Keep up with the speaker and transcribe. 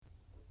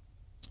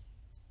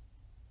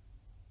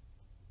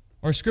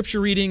Our scripture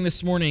reading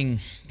this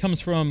morning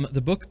comes from the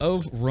book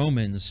of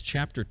Romans,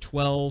 chapter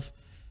 12,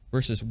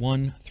 verses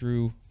 1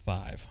 through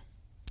 5.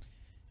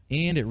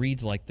 And it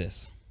reads like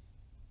this.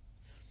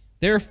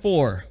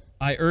 Therefore,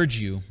 I urge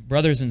you,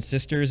 brothers and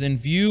sisters, in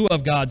view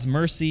of God's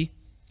mercy,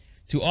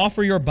 to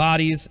offer your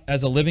bodies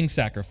as a living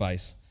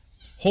sacrifice,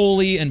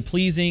 holy and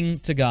pleasing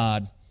to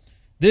God.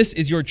 This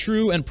is your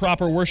true and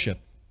proper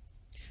worship.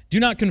 Do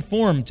not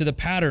conform to the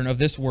pattern of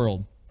this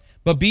world,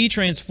 but be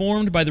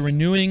transformed by the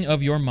renewing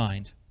of your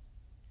mind.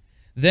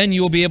 Then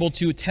you will be able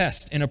to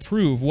test and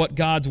approve what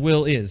God's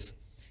will is,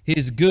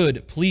 His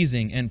good,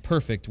 pleasing, and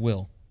perfect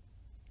will.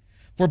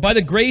 For by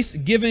the grace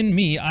given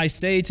me, I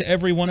say to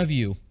every one of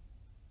you,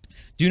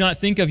 do not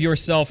think of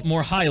yourself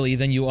more highly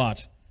than you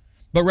ought,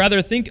 but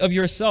rather think of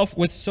yourself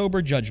with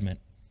sober judgment,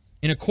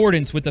 in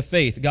accordance with the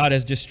faith God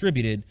has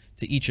distributed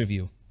to each of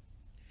you.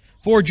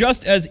 For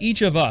just as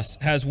each of us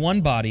has one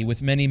body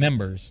with many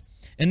members,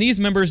 and these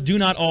members do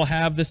not all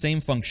have the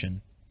same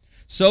function,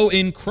 so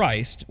in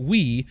Christ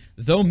we,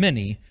 though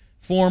many,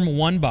 form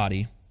one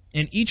body,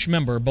 and each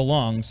member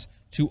belongs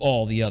to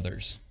all the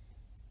others.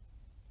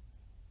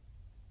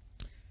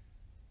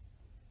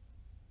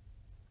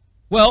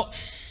 Well,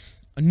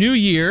 a new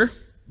year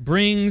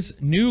brings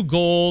new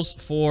goals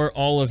for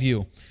all of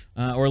you,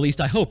 or at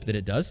least I hope that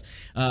it does.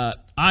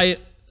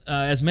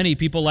 As many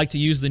people, like to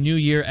use the new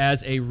year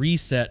as a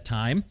reset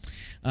time,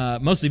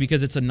 mostly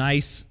because it's a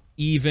nice,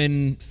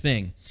 even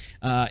thing.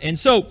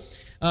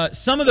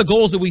 Some of the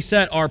goals that we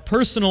set are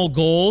personal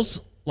goals,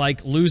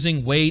 like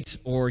losing weight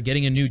or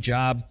getting a new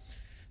job.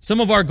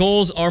 Some of our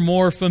goals are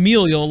more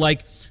familial,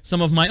 like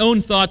some of my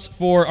own thoughts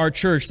for our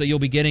church that you'll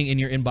be getting in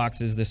your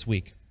inboxes this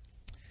week.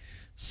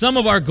 Some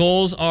of our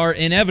goals are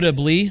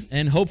inevitably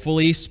and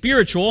hopefully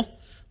spiritual,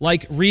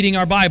 like reading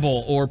our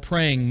Bible or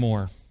praying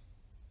more.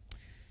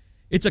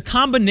 It's a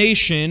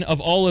combination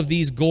of all of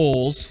these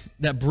goals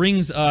that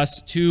brings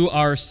us to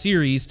our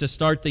series to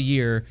start the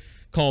year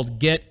called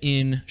Get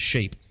in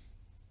Shape.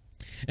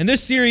 And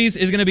this series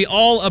is going to be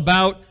all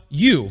about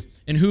you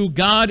and who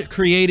God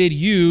created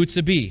you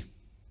to be.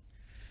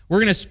 We're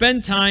going to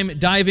spend time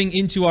diving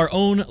into our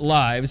own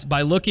lives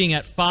by looking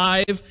at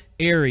 5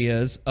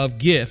 areas of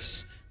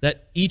gifts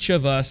that each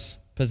of us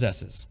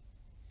possesses.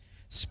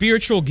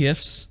 Spiritual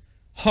gifts,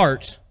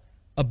 heart,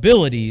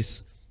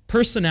 abilities,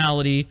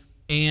 personality,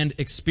 and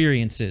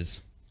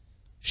experiences.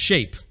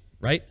 Shape,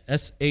 right?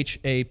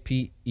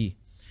 S-H-A-P-E.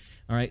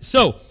 All right,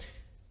 so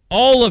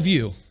all of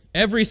you,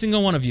 every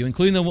single one of you,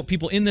 including the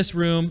people in this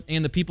room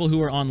and the people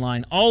who are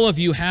online, all of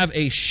you have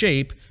a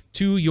shape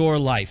to your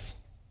life.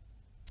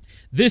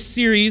 This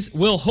series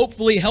will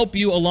hopefully help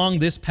you along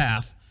this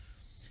path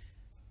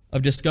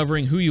of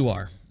discovering who you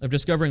are, of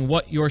discovering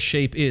what your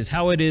shape is,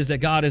 how it is that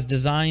God has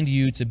designed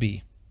you to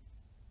be.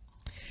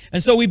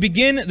 And so we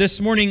begin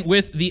this morning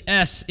with the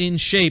S in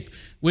shape,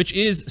 which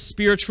is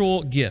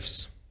spiritual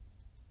gifts.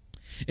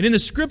 And in the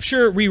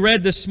scripture we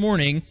read this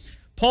morning,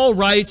 Paul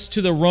writes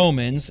to the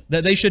Romans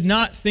that they should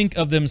not think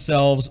of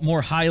themselves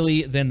more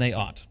highly than they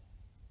ought.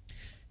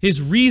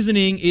 His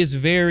reasoning is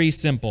very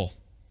simple.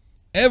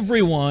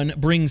 Everyone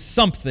brings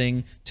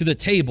something to the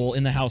table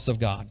in the house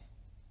of God.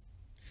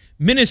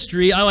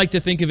 Ministry, I like to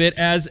think of it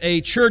as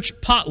a church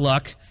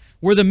potluck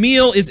where the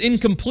meal is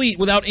incomplete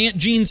without Aunt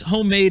Jean's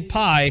homemade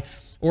pie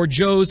or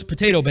Joe's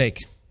potato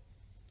bake.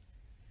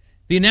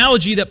 The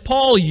analogy that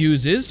Paul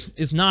uses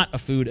is not a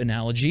food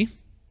analogy.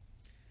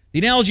 The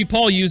analogy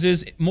Paul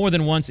uses more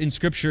than once in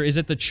Scripture is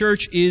that the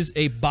church is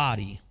a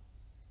body.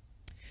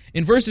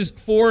 In verses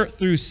 4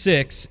 through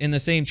 6 in the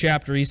same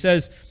chapter, he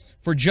says,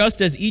 "For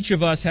just as each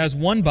of us has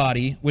one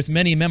body with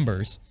many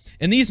members,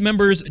 and these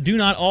members do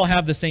not all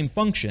have the same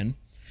function,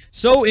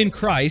 so in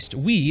Christ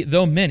we,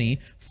 though many,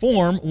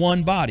 form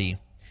one body,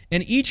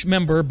 and each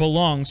member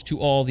belongs to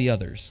all the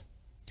others.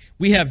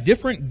 We have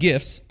different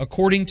gifts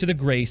according to the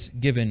grace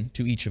given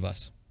to each of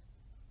us."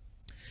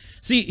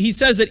 See, he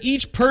says that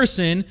each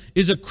person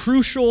is a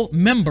crucial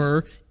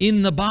member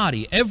in the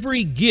body.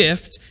 Every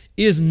gift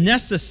is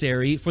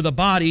necessary for the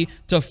body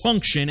to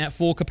function at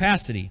full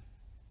capacity.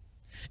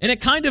 And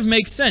it kind of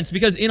makes sense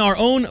because in our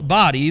own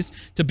bodies,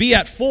 to be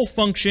at full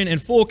function and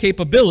full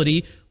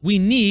capability, we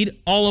need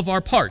all of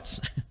our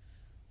parts.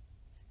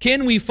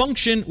 Can we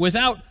function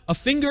without a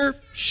finger?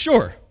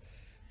 Sure.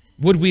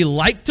 Would we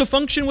like to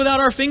function without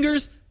our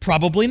fingers?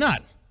 Probably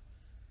not.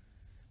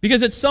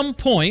 Because at some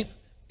point,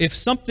 if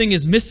something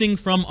is missing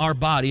from our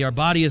body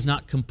is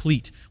not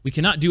complete. We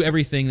cannot do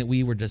everything that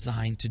we were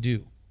designed to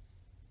do.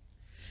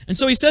 And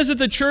so he says that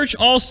the church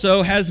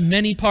also has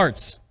many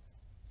parts.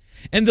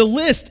 And the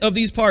list of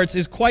these parts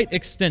is quite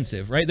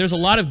extensive, right? There's a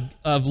lot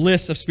of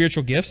lists of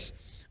spiritual gifts,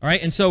 all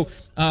right? And so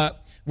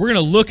we're going to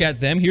look at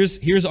them.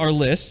 Here's our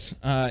lists.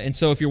 And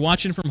so if you're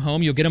watching from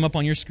home, you'll get them up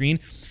on your screen.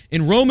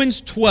 In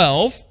Romans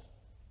 12,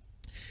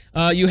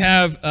 you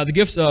have the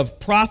gifts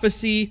of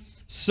prophecy,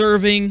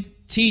 serving,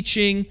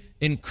 teaching,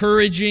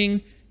 encouraging,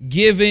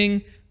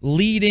 giving,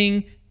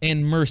 leading,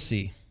 and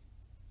mercy.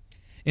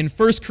 In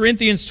 1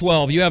 Corinthians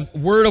 12, you have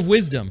word of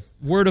wisdom,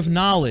 word of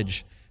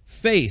knowledge,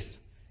 faith,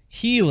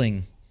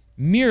 healing,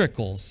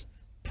 miracles,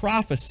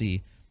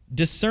 prophecy,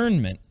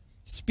 discernment,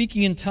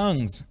 speaking in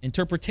tongues,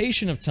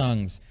 interpretation of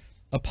tongues,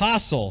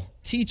 apostle,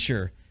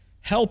 teacher,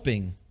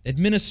 helping,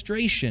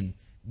 administration,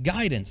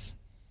 guidance.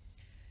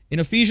 In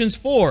Ephesians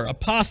 4,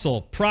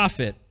 apostle,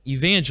 prophet,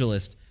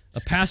 evangelist,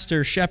 a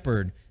pastor,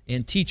 shepherd,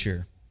 and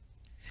teacher.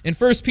 In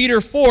 1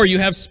 Peter 4, you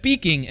have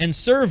speaking and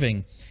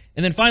serving.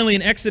 And then finally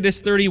in Exodus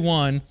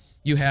 31,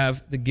 you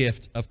have the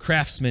gift of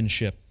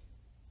craftsmanship.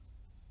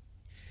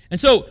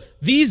 And so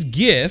these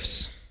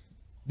gifts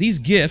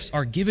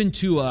are given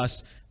to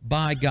us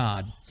by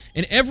God.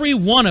 And every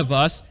one of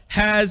us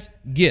has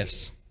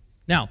gifts.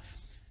 Now,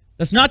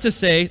 that's not to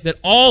say that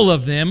all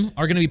of them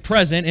are going to be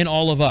present in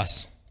all of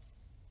us.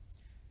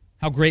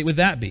 How great would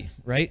that be,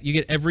 right? You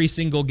get every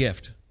single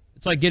gift.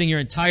 It's like getting your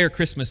entire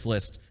Christmas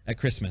list at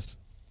Christmas.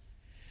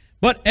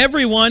 But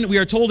everyone, we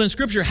are told in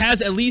Scripture,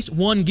 has at least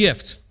one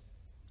gift.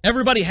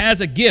 Everybody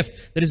has a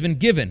gift that has been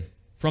given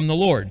from the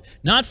Lord.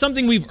 Not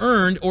something we've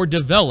earned or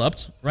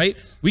developed, right?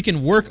 We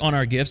can work on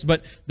our gifts,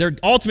 but they're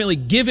ultimately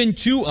given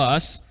to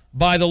us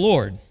by the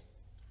Lord.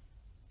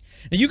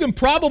 And you can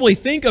probably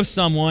think of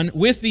someone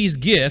with these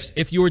gifts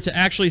if you were to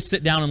actually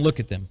sit down and look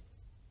at them,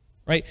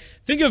 right?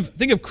 Think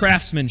of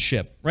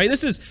craftsmanship, right?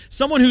 This is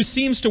someone who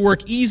seems to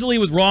work easily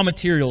with raw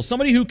materials,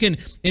 somebody who can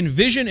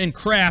envision and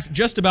craft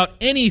just about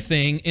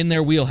anything in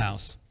their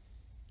wheelhouse.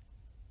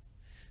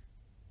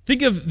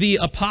 Think of the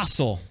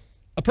apostle,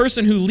 a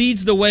person who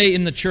leads the way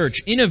in the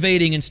church,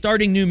 innovating and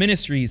starting new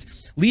ministries,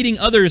 leading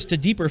others to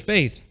deeper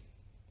faith.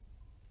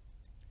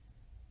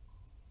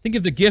 Think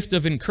of the gift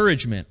of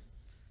encouragement,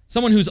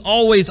 someone who's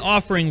always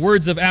offering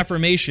words of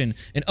affirmation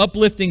and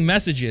uplifting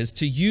messages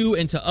to you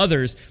and to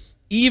others,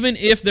 even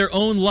if their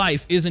own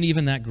life isn't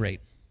even that great.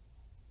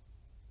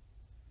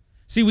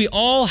 See, we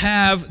all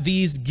have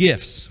these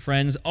gifts,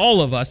 friends.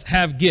 All of us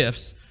have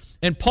gifts.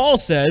 And Paul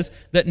says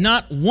that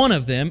not one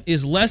of them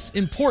is less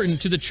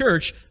important to the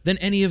church than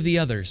any of the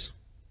others.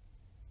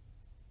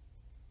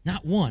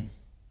 Not one.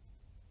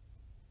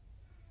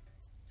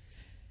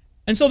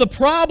 And so the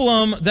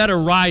problem that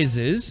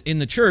arises in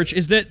the church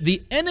is that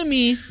the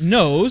enemy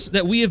knows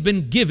that we have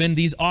been given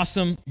these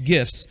awesome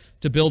gifts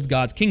to build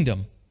God's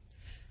kingdom,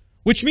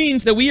 which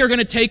means that we are going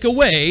to take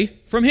away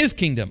from his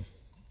kingdom,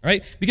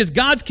 right? Because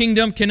God's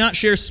kingdom cannot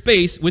share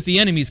space with the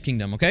enemy's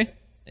kingdom, okay?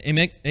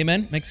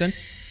 Amen? Makes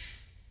sense?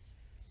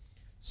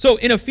 So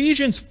in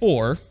Ephesians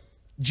 4,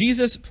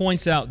 Jesus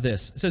points out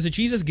this. It says that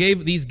Jesus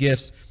gave these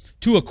gifts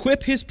to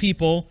equip his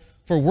people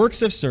for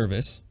works of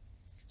service,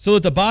 so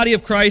that the body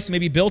of Christ may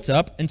be built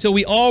up until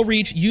we all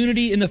reach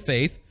unity in the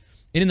faith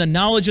and in the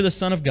knowledge of the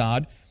Son of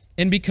God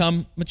and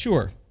become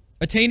mature,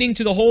 attaining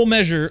to the whole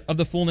measure of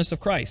the fullness of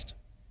Christ.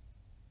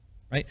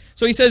 Right?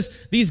 So he says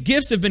these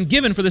gifts have been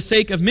given for the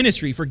sake of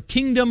ministry, for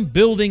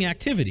kingdom-building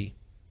activity.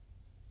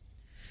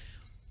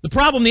 The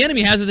problem the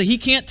enemy has is that he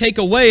can't take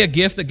away a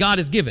gift that God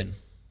has given.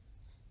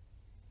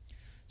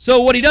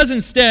 So what he does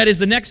instead is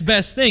the next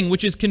best thing,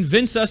 which is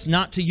convince us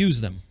not to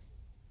use them.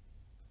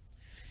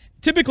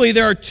 Typically,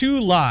 there are two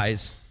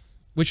lies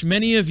which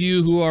many of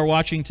you who are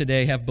watching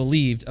today have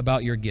believed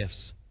about your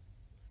gifts.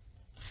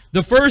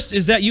 The first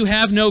is that you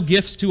have no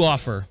gifts to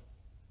offer.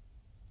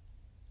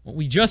 Well,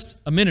 we just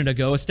a minute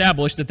ago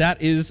established that that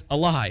is a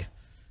lie.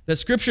 That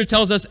Scripture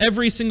tells us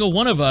every single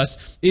one of us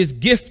is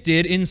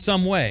gifted in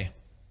some way.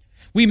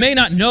 We may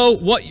not know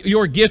what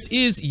your gift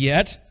is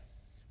yet,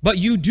 but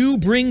you do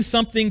bring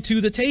something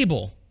to the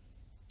table.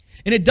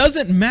 And it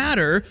doesn't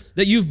matter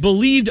that you've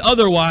believed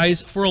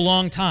otherwise for a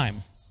long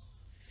time.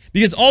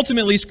 Because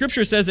ultimately,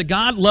 Scripture says that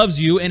God loves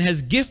you and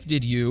has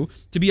gifted you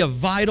to be a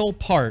vital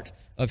part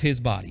of his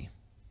body.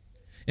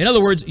 In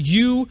other words,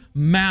 you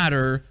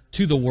matter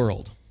to the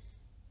world.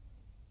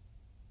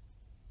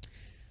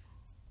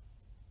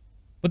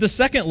 But the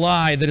second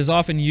lie that is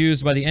often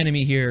used by the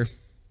enemy here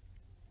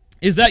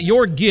is that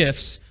your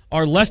gifts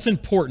are less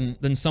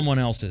important than someone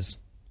else's,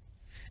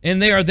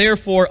 and they are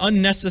therefore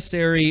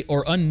unnecessary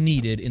or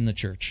unneeded in the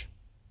church.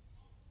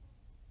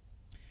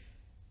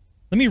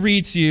 Let me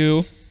read to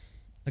you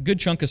a good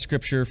chunk of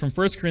Scripture from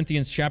 1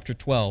 Corinthians chapter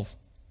 12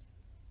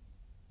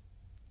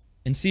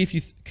 and see if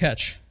you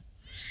catch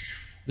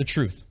the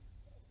truth.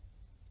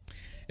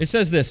 It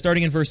says this,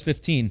 starting in verse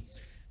 15.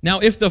 Now,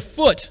 if the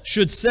foot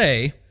should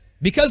say,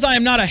 because I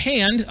am not a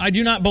hand, I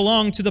do not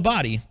belong to the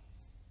body,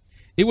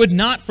 it would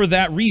not for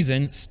that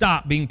reason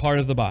stop being part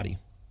of the body.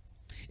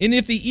 And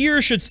if the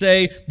ear should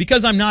say,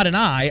 because I'm not an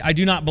eye, I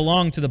do not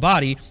belong to the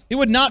body, it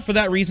would not for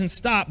that reason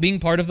stop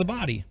being part of the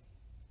body.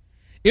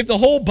 If the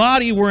whole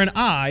body were an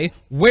eye,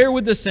 where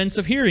would the sense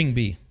of hearing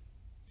be?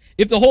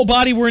 If the whole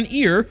body were an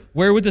ear,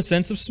 where would the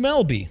sense of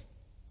smell be?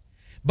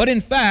 But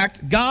in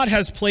fact, God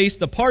has placed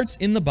the parts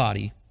in the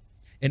body,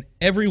 and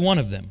every one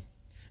of them,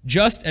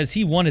 just as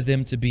he wanted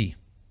them to be.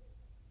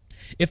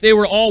 If they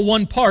were all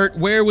one part,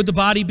 where would the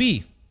body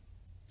be?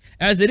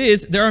 As it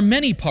is, there are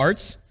many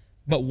parts,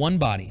 but one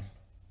body.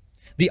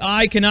 The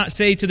eye cannot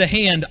say to the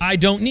hand, I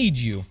don't need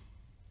you.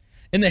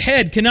 And the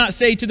head cannot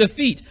say to the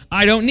feet,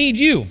 I don't need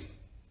you.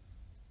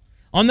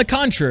 On the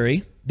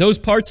contrary, those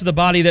parts of the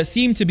body that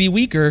seem to be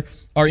weaker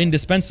are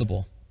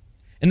indispensable.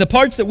 And the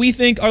parts that we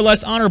think are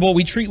less honorable,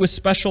 we treat with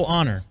special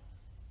honor.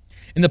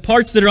 And the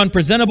parts that are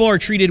unpresentable are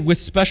treated with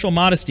special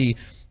modesty,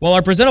 while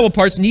our presentable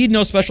parts need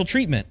no special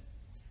treatment.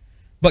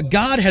 But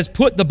God has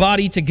put the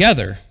body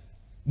together,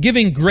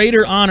 giving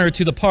greater honor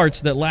to the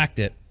parts that lacked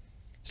it,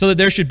 so that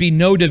there should be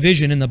no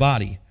division in the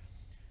body,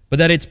 but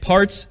that its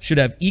parts should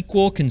have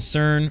equal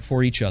concern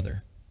for each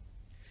other.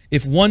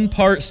 If one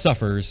part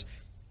suffers,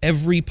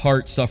 every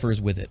part suffers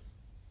with it.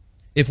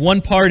 If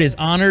one part is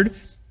honored,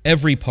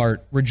 every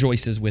part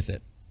rejoices with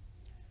it.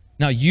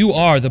 Now you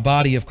are the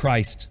body of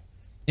Christ,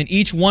 and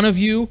each one of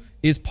you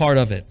is part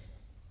of it.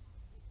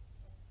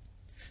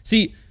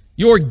 See,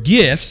 your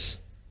gifts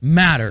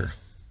matter,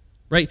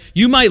 right?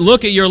 You might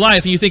look at your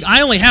life and you think,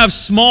 I only have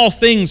small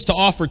things to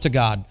offer to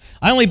God.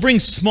 I only bring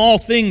small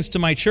things to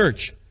my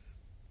church.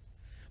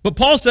 But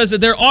Paul says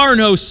that there are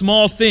no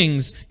small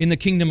things in the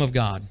kingdom of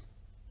God.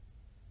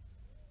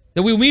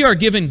 That when we are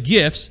given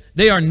gifts,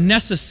 they are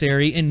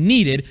necessary and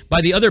needed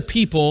by the other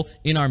people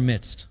in our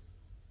midst.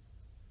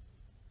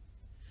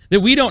 That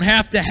we don't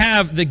have to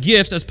have the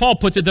gifts, as Paul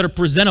puts it, that are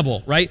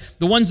presentable, right?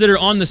 The ones that are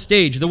on the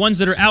stage, the ones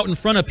that are out in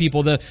front of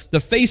people, the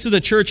face of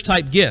the church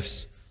type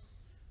gifts.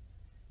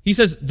 He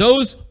says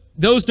those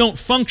don't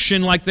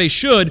function like they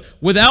should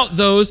without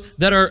those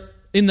that are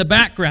in the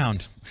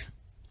background.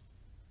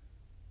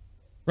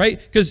 Right?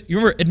 Because you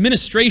remember,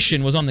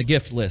 administration was on the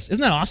gift list.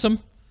 Isn't that awesome?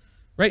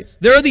 Right?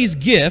 There are these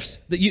gifts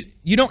that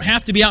you don't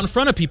have to be out in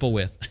front of people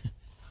with.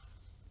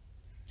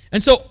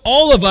 And so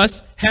all of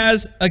us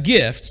has a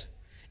gift,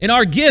 and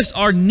our gifts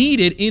are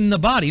needed in the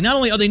body. Not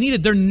only are they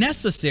needed, they're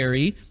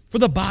necessary for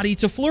the body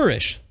to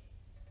flourish.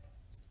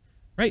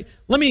 Right?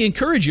 Let me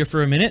encourage you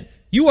for a minute.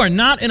 You are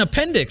not an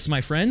appendix,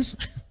 my friends.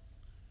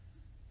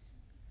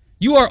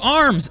 You are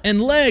arms and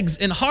legs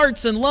and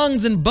hearts and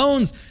lungs and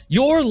bones.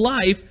 Your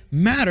life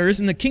matters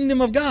in the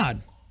kingdom of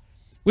God,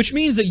 which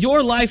means that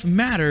your life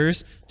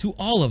matters to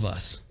all of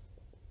us.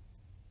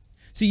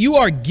 See, you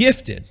are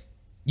gifted.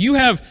 You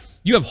have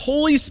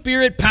Holy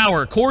Spirit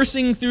power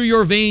coursing through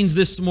your veins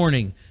this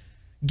morning.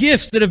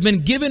 Gifts that have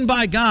been given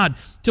by God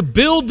to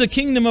build the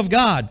kingdom of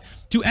God,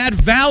 to add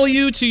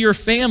value to your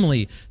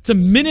family, to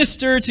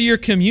minister to your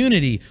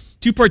community,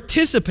 to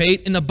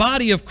participate in the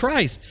body of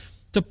Christ,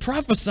 to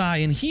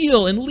prophesy and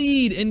heal and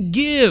lead and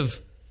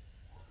give.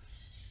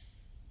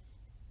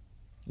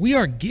 We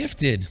are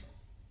gifted.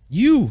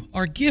 You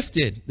are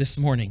gifted this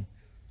morning.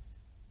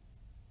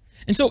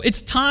 And so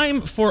it's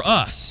time for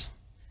us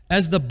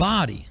as the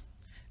body,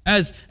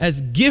 as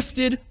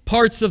gifted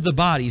parts of the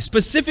body,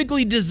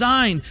 specifically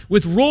designed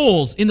with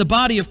roles in the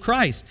body of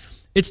Christ.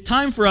 It's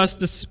time for us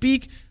to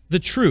speak the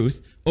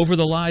truth over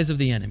the lies of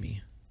the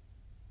enemy.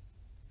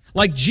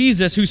 Like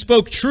Jesus, who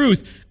spoke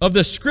truth of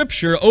the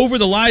Scripture over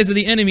the lies of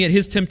the enemy at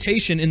his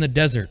temptation in the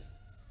desert.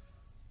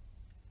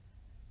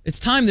 It's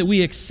time that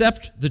we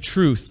accept the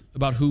truth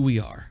about who we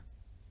are,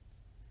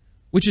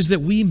 which is that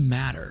we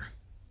matter,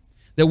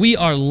 that we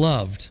are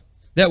loved,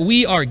 that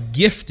we are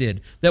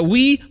gifted, that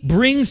we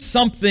bring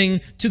something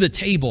to the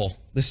table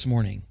this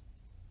morning.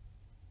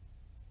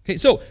 Okay,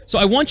 so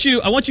I want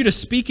you to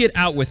speak it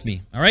out with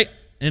me, all right?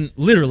 And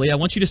literally, I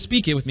want you to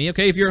speak it with me,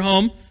 okay, if you're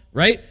home,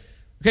 right?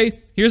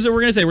 Okay, here's what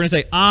we're going to say. We're going to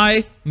say,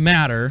 I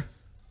matter,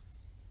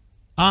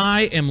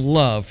 I am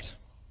loved,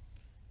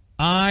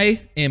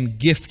 I am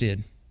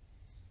gifted,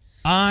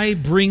 I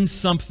bring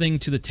something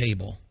to the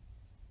table.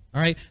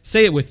 All right,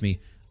 say it with me.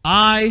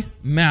 I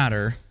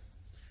matter,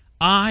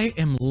 I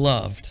am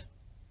loved,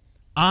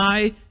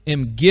 I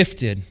am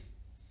gifted,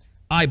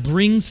 I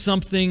bring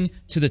something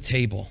to the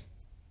table.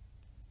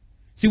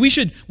 See, we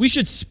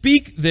should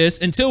speak this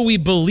until we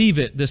believe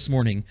it this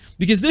morning,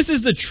 because this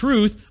is the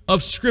truth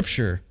of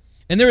Scripture.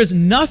 And there is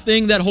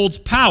nothing that holds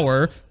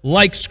power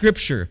like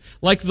Scripture,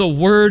 like the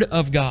Word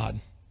of God.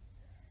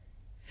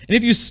 And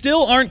if you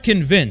still aren't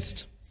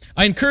convinced,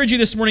 I encourage you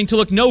this morning to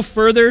look no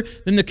further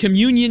than the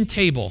communion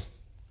table.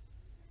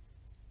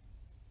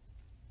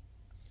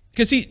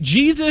 Because see,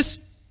 Jesus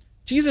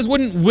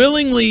wouldn't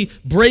willingly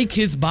break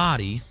his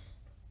body.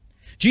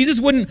 Jesus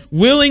wouldn't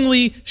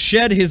willingly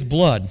shed his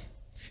blood.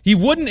 He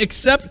wouldn't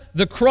accept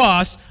the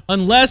cross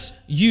unless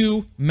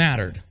you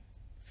mattered,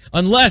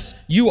 unless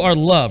you are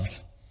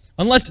loved,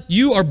 unless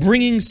you are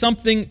bringing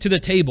something to the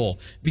table.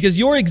 Because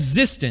your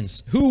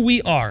existence, who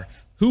we are,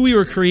 who we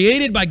were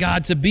created by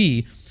God to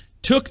be,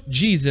 took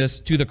Jesus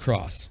to the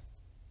cross.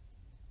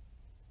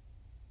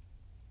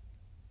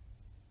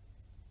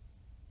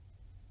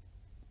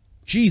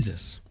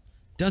 Jesus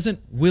doesn't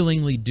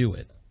willingly do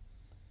it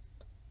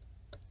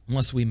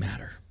unless we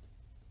matter.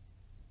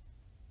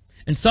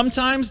 And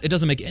sometimes it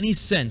doesn't make any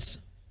sense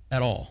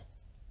at all.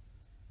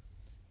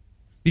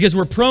 Because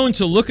we're prone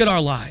to look at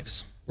our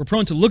lives. We're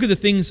prone to look at the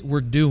things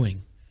we're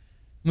doing.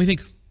 And we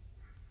think,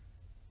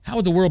 how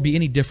would the world be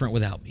any different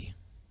without me?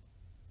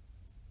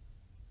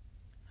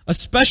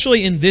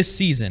 Especially in this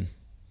season,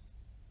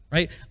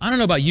 right? I don't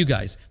know about you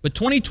guys, but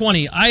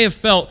 2020 I have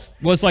felt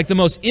was like the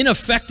most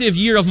ineffective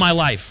year of my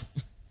life.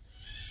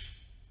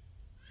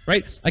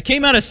 Right? I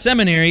came out of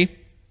seminary.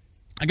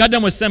 I got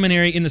done with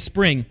seminary in the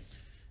spring.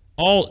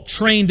 all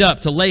trained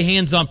up to lay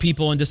hands on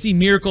people and to see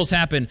miracles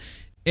happen.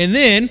 And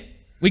then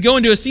we go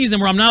into a season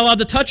where I'm not allowed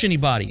to touch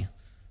anybody.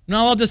 I'm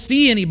not allowed to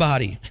see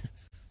anybody.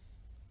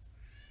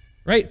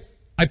 Right?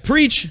 I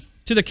preach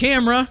to the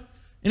camera,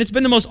 and it's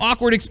been the most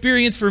awkward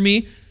experience for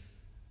me,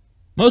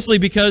 mostly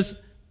because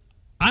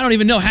I don't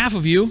even know half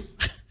of you.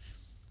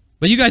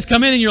 But you guys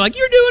come in and you're like,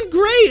 "You're doing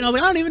great." And I was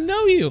like, "I don't even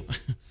know you."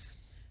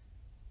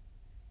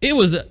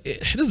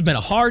 This has been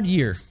a hard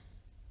year.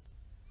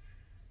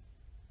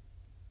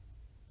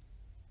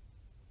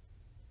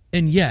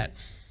 And yet,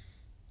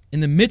 in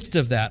the midst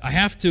of that, I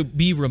have to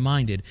be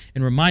reminded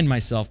and remind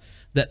myself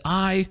that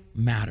I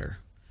matter,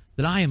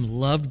 that I am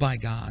loved by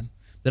God,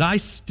 that I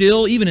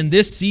still, even in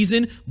this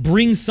season,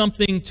 bring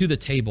something to the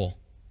table.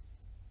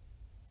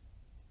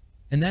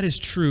 And that is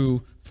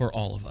true for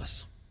all of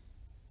us.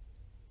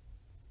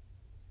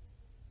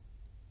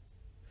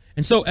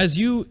 And so as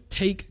you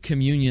take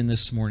communion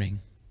this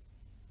morning,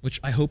 which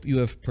I hope you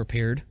have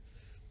prepared,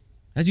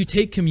 as you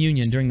take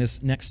communion during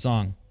this next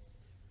song,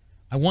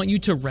 I want you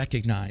to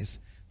recognize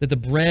that the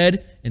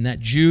bread and that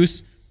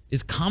juice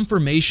is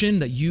confirmation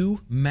that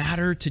you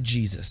matter to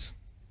Jesus.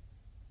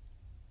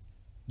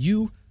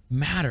 You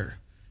matter.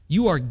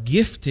 You are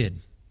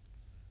gifted.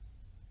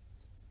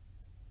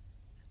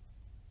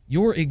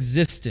 Your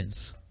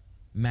existence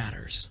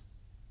matters.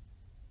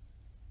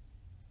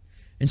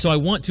 And so I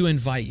want to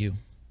invite you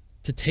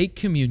to take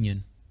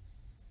communion,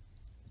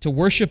 to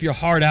worship your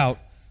heart out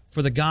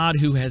for the God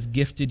who has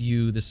gifted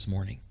you this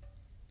morning.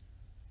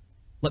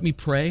 Let me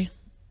pray,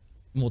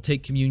 and we'll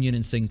take communion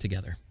and sing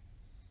together.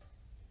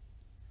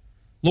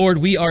 Lord,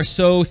 we are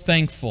so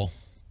thankful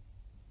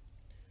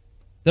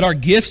that our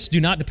gifts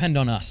do not depend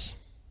on us,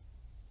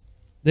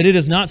 that it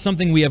is not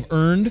something we have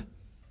earned,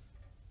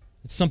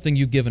 it's something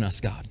you've given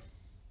us, God.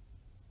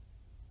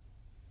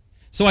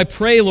 So I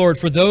pray, Lord,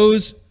 for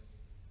those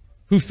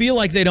who feel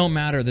like they don't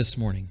matter this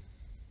morning,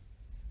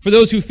 for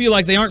those who feel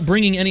like they aren't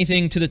bringing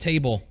anything to the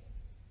table,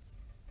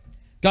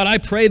 God, I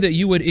pray that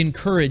you would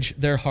encourage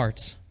their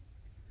hearts.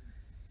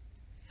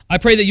 I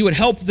pray that you would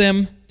help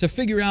them to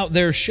figure out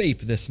their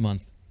shape this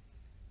month,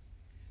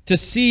 to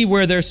see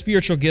where their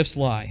spiritual gifts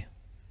lie,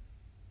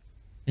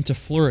 and to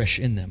flourish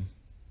in them.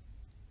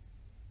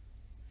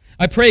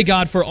 I pray,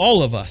 God, for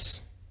all of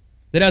us,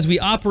 that as we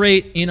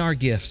operate in our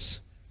gifts,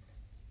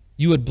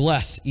 you would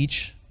bless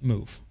each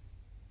move.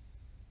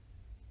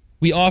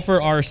 We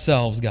offer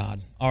ourselves,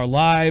 God, our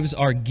lives,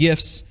 our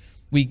gifts.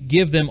 We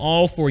give them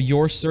all for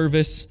your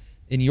service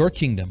in your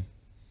kingdom,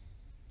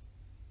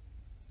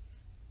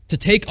 to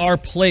take our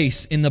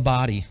place in the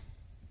body,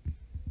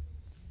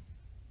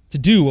 to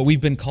do what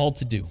we've been called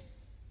to do.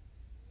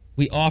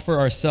 We offer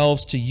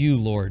ourselves to you,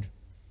 Lord,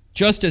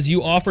 just as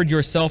you offered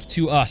yourself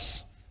to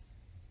us.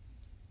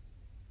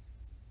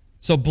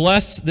 So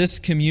bless this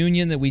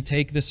communion that we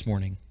take this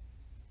morning,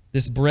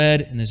 this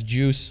bread and this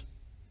juice.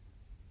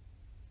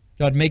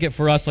 God, make it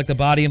for us like the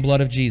body and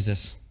blood of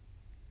Jesus.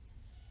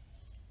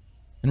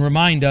 And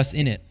remind us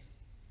in it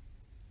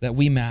that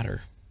we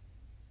matter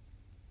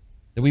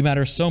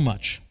so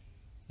much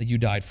that you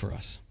died for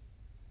us.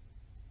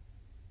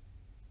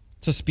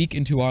 So speak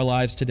into our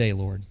lives today,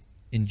 Lord.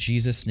 In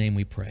Jesus' name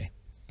we pray.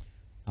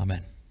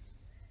 Amen.